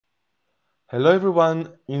Hello everyone,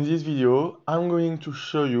 in this video I'm going to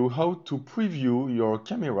show you how to preview your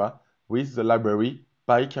camera with the library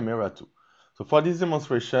Picamera2. So for this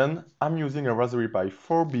demonstration I'm using a Raspberry Pi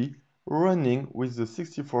 4B running with the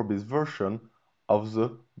 64-bit version of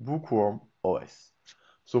the Bookworm OS.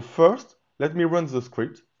 So first let me run the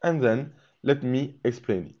script and then let me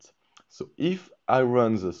explain it. So if I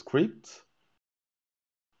run the script,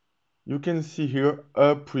 you can see here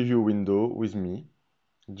a preview window with me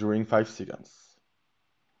during 5 seconds.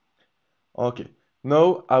 Okay,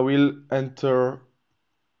 now I will enter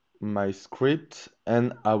my script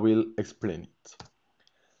and I will explain it.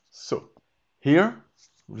 So here,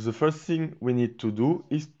 the first thing we need to do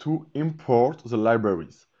is to import the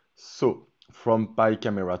libraries. So from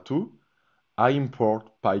Picamera2, I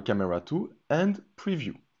import Picamera2 and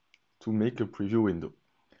preview to make a preview window.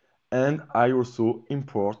 And I also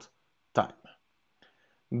import time.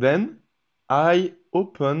 Then I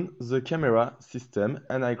open the camera system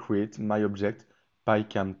and I create my object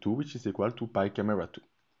Picam2, which is equal to Picamera2.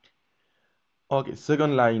 Okay,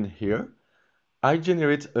 second line here, I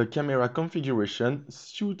generate a camera configuration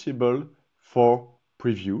suitable for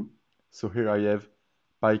preview. So here I have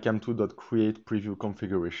picam2.create preview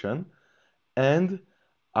configuration, and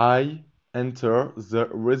I enter the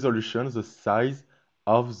resolution, the size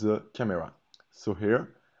of the camera. So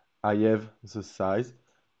here I have the size,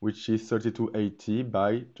 which is 3280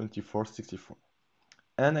 by 2464.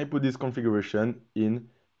 And I put this configuration in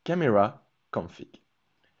camera config.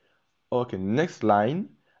 Okay, next line,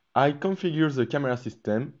 I configure the camera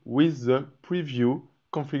system with the preview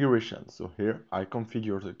configuration. So here I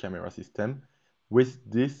configure the camera system with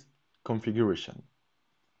this configuration.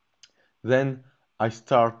 Then I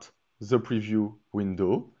start the preview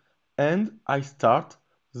window and I start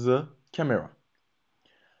the camera.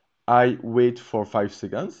 I wait for 5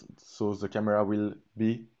 seconds, so the camera will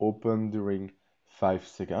be open during 5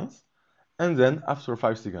 seconds. And then after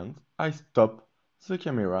 5 seconds, I stop the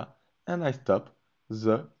camera and I stop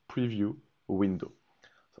the preview window.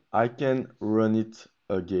 So I can run it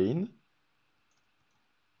again.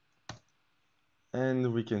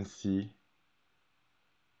 And we can see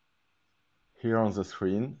here on the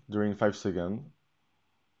screen during 5 seconds.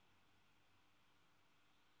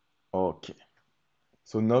 Okay.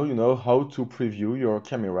 So now you know how to preview your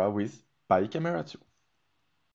camera with Picamera2.